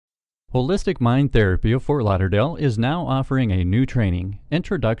Holistic Mind Therapy of Fort Lauderdale is now offering a new training,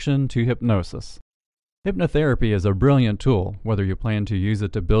 Introduction to Hypnosis. Hypnotherapy is a brilliant tool, whether you plan to use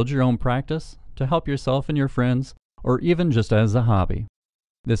it to build your own practice, to help yourself and your friends, or even just as a hobby.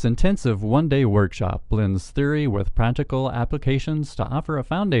 This intensive one-day workshop blends theory with practical applications to offer a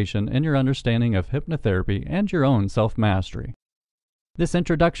foundation in your understanding of hypnotherapy and your own self-mastery. This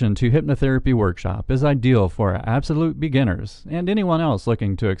Introduction to Hypnotherapy workshop is ideal for absolute beginners and anyone else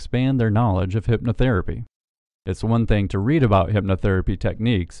looking to expand their knowledge of hypnotherapy. It's one thing to read about hypnotherapy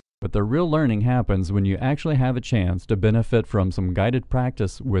techniques, but the real learning happens when you actually have a chance to benefit from some guided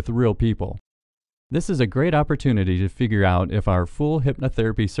practice with real people. This is a great opportunity to figure out if our full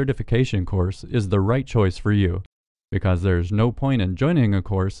hypnotherapy certification course is the right choice for you, because there's no point in joining a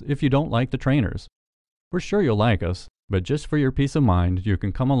course if you don't like the trainers. We're sure you'll like us, but just for your peace of mind, you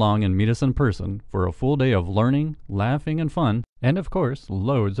can come along and meet us in person for a full day of learning, laughing, and fun, and of course,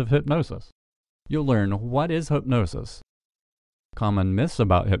 loads of hypnosis. You'll learn what is hypnosis, common myths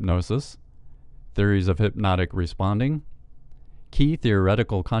about hypnosis, theories of hypnotic responding, key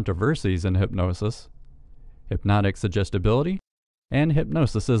theoretical controversies in hypnosis, hypnotic suggestibility, and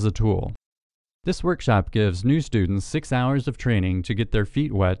hypnosis as a tool. This workshop gives new students 6 hours of training to get their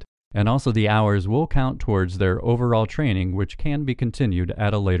feet wet, and also the hours will count towards their overall training, which can be continued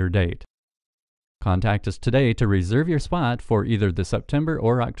at a later date. Contact us today to reserve your spot for either the September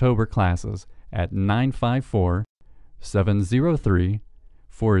or October classes at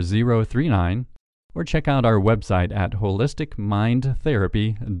 954-703-4039, or check out our website at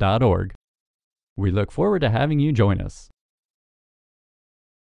holisticmindtherapy.org. We look forward to having you join us.